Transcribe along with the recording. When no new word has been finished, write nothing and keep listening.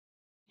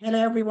Hello,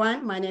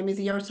 everyone. My name is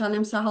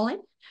Yerusalem Sahali.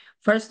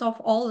 First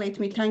of all, let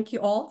me thank you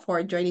all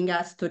for joining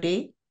us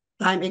today.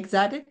 I'm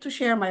excited to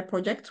share my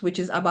project, which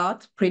is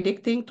about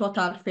predicting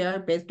total fare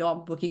based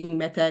on booking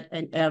method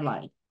and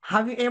airline.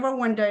 Have you ever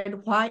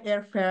wondered why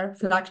airfare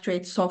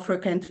fluctuates so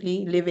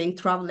frequently, leaving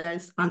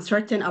travelers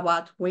uncertain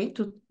about when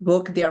to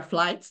book their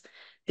flights?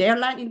 The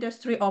airline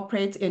industry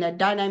operates in a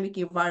dynamic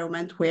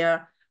environment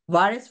where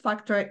various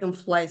factors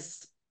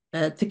influence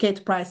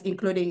ticket price,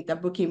 including the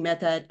booking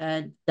method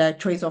and the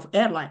choice of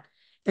airline.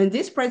 In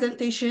this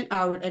presentation,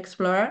 I will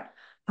explore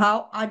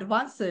how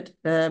advanced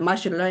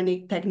machine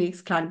learning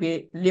techniques can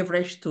be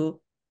leveraged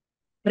to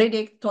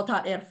predict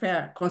total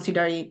airfare,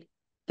 considering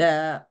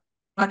the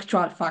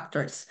actual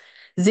factors.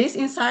 This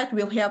insight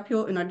will help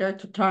you in order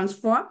to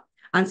transform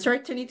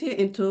uncertainty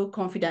into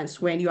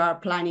confidence when you are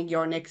planning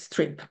your next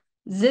trip.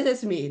 This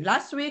is me.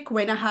 Last week,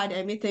 when I had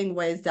a meeting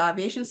with the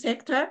aviation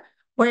sector,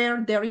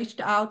 where they reached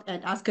out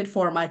and asked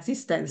for my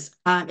assistance.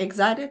 I'm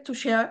excited to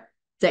share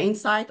the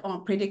insight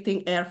on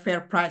predicting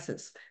airfare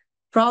prices.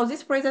 Throughout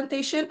this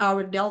presentation, I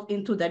will delve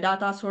into the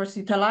data source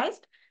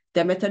utilized,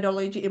 the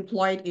methodology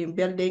employed in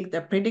building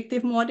the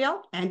predictive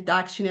model, and the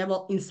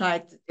actionable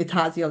insights it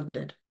has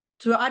yielded.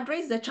 To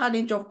address the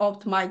challenge of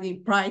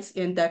optimizing price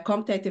in the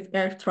competitive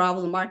air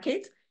travel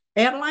market,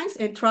 airlines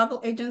and travel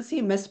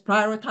agencies must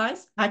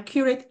prioritize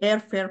accurate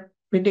airfare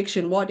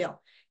prediction model,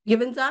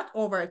 given that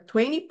over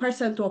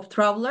 20% of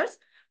travelers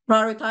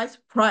prioritize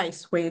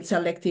price when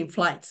selecting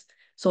flights.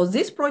 So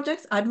these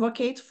projects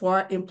advocate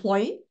for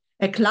employing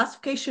a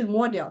classification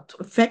model to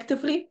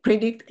effectively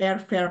predict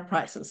airfare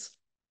prices.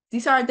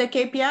 These are the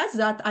KPIs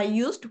that I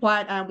used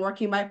while I'm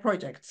working my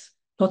projects.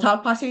 Total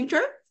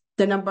passenger,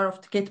 the number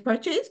of tickets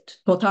purchased,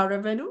 total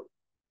revenue,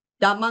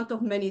 the amount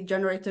of money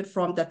generated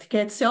from the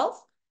ticket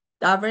sales,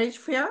 the average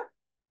fare,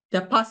 the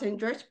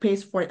passengers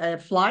pays for a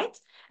flight,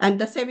 and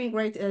the saving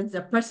rate is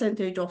the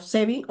percentage of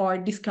saving or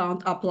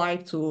discount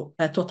applied to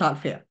a total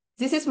fare.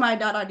 This is my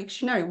data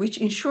dictionary, which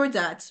ensures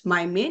that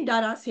my main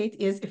data set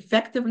is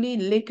effectively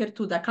linked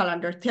to the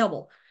calendar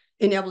table,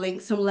 enabling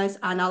seamless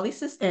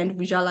analysis and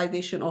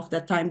visualization of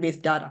the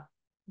time-based data.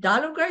 The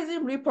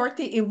algorithm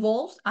reporting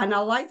involves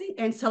analyzing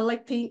and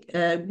selecting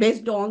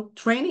based on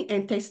training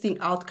and testing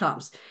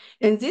outcomes.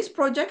 In these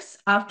projects,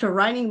 after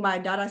running my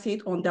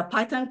dataset on the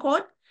Python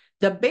code,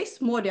 the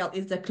base model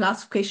is the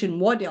classification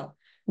model,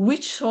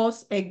 which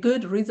shows a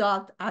good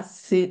result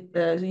as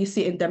you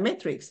see in the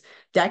metrics.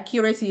 The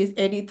accuracy is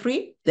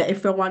 83, the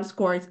FA1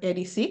 score is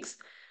 86,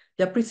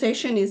 the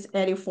precision is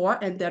 84,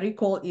 and the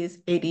recall is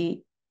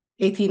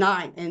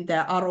 89, and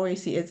the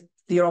ROAC is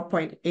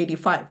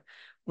 0.85,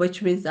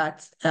 which means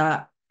that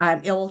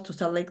I'm able to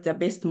select the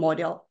best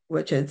model,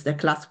 which is the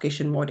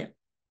classification model.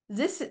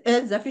 This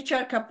is the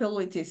feature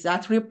capabilities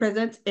that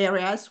represent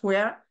areas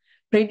where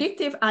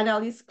predictive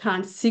analysis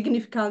can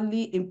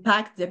significantly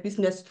impact the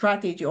business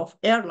strategy of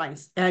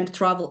airlines and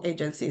travel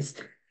agencies.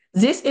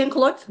 This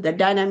includes the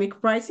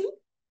dynamic pricing,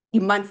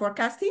 demand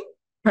forecasting,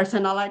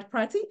 personalized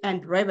pricing,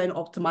 and revenue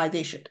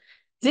optimization.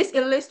 This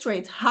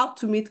illustrates how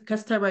to meet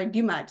customer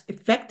demand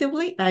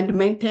effectively and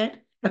maintain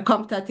a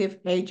competitive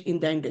edge in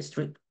the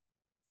industry.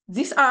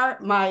 These are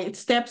my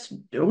steps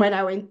when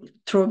I went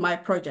through my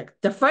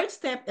project. The first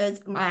step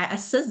is I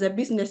assess the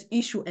business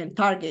issue and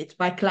target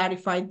by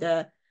clarifying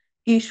the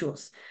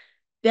issues.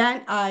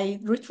 Then I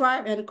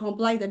retrieve and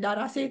compile the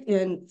dataset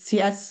in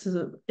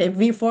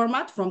CSV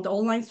format from the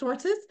online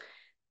sources.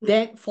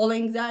 Then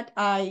following that,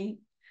 I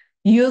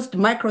used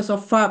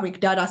Microsoft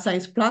Fabric data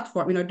science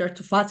platform in order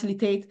to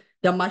facilitate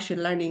the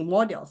machine learning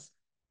models.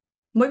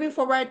 Moving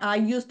forward, I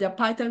used the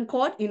Python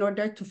code in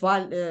order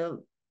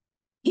to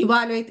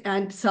evaluate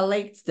and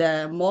select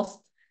the most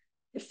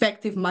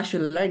effective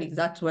machine learning.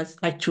 That was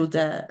I chose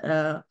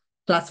the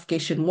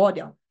classification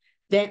model.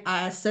 Then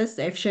I assess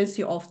the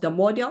efficiency of the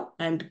model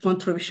and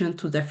contribution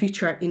to the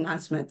feature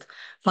enhancement.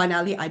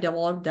 Finally, I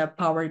developed the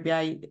Power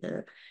BI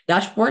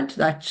dashboard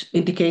that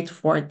indicates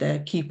for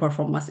the key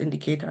performance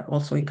indicator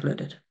also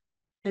included.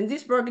 In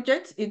this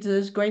project, it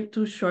is going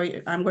to show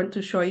you, I'm going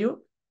to show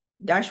you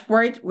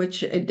dashboard,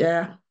 which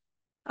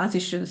as you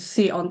should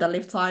see on the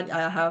left side,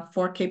 I have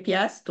 4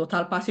 KPIs: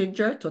 total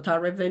passenger, total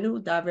revenue,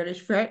 the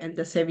average fare, and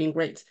the saving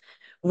rate,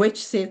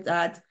 which says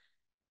that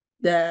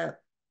the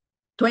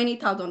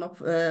 20,000 of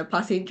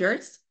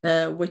passengers,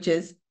 which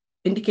is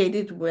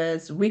indicated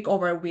with week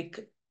over week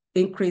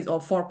increase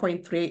of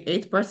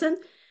 4.38%,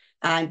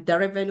 and the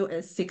revenue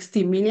is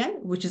 60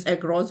 million, which is a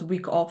gross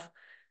week of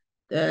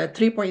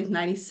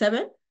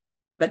 3.97.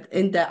 But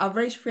in the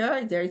average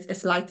fare, there is a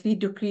slightly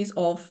decrease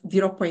of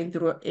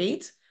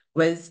 0.08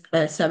 with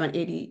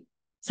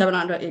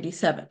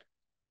 787.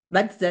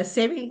 But the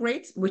saving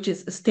rate, which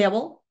is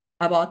stable,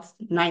 about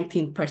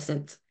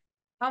 19%.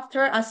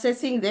 After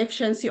assessing the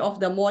efficiency of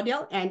the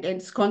model and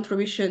its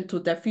contribution to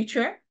the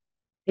feature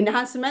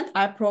enhancement,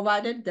 I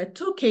provided the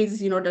 2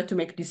 cases in order to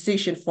make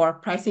decision for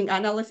pricing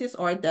analysis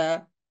or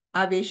the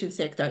aviation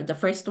sector. The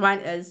first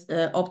one is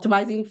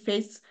optimizing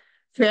face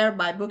fare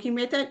by booking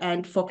method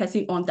and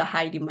focusing on the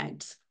high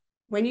demands.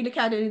 when you look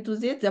at it into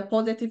this, the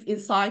positive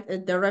insight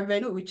is the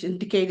revenue, which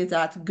indicates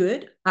that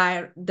good.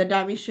 The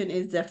dimension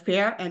is the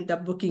fare and the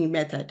booking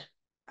method.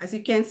 As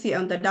you can see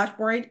on the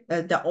dashboard,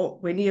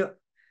 when you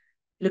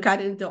look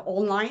at it the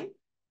online,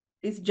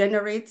 it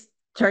generates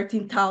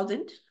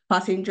 13,000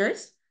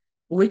 passengers,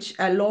 which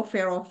a low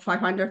fare of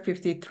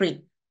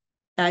 553,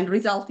 and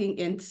resulting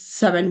in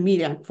 7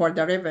 million for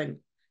the revenue.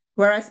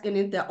 Whereas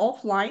in the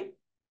offline,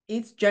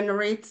 it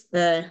generates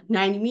 9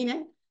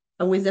 million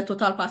with a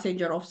total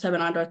passenger of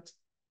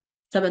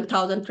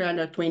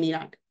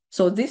 7,329.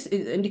 So this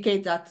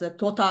indicates that the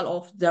total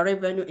of the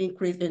revenue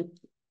increase in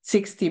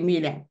 60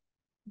 million.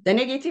 The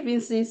negative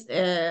instance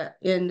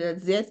in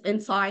this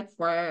insight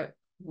for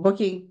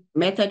booking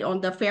method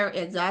on the fare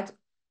is that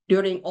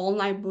during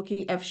online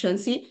booking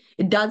efficiency,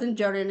 it doesn't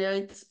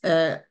generate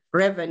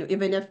revenue,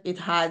 even if it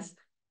has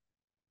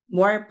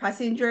more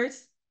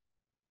passengers,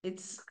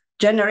 it's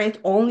generate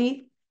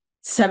only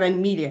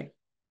 7 million.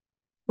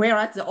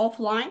 Whereas the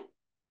offline,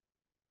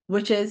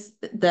 which is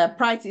the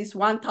price is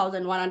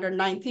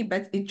 1,190,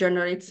 but it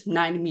generates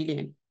 9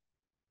 million.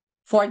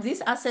 For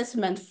this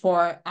assessment,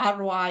 for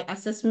ROI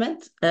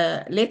assessment,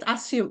 let's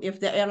assume if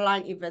the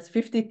airline invests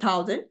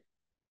 50,000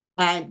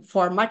 and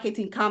for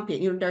marketing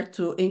campaign in order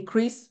to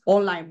increase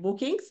online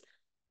bookings,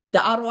 the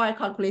ROI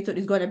calculator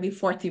is going to be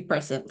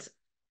 40%.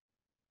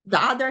 The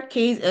other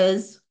case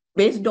is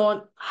based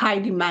on high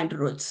demand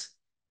routes.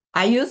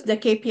 I use the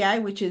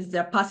KPI, which is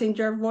the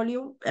passenger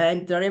volume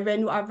and the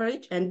revenue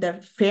average and the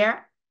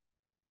fare,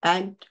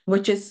 and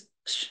which is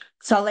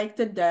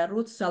selected the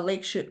route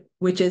selection,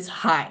 which is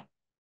high,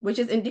 which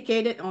is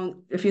indicated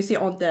on, if you see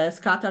on the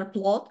scatter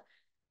plot,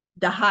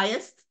 the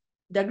highest,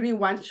 the green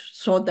one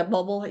showed the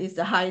bubble is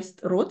the highest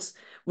routes,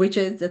 which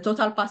is the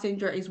total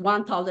passenger is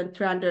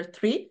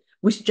 1,303,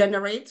 which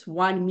generates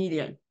 1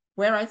 million.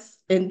 Whereas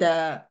in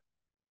the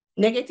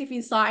negative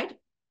inside,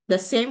 the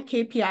same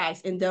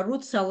KPIs in the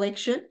route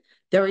selection,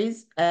 there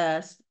is,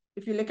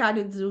 if you look at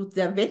it,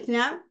 the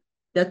Vietnam,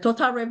 the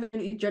total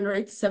revenue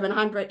generates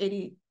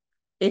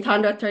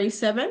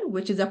 837,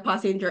 which is a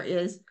passenger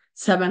is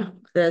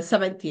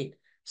 17.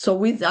 So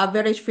with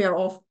average fare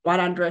of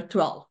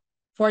 112.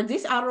 For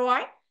this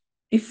ROI,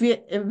 if we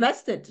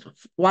invested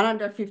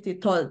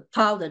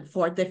 150,000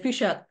 for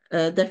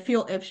the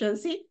fuel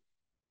efficiency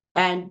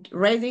and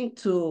raising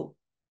to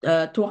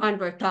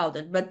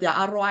 200,000, but the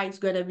ROI is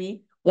going to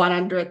be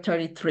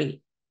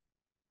 133.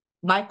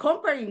 By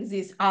comparing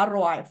this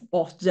ROI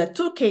of the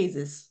two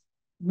cases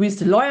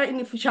with lower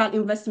initial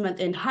investment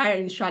and higher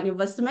initial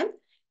investment,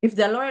 if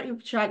the lower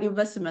initial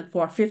investment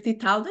for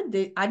 50,000,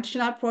 the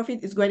additional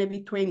profit is going to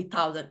be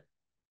 20,000,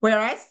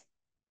 whereas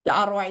the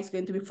ROI is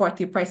going to be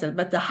 40%,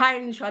 but the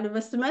higher initial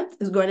investment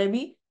is going to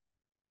be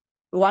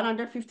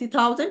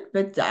 150,000,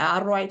 but the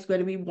ROI is going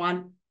to be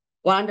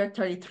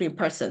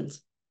 133%.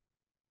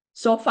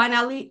 So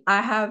finally,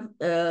 I have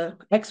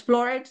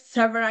explored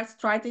several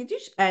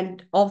strategies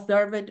and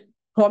observed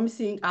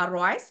promising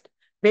ROIs.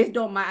 Based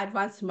on my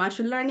advanced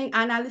machine learning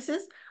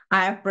analysis,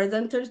 I have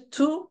presented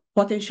 2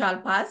 potential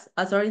paths.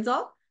 As a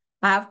result,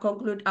 I have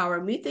concluded our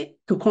meeting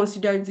to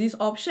consider this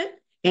option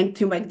and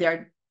to make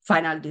their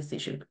final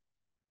decision.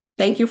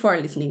 Thank you for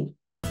listening.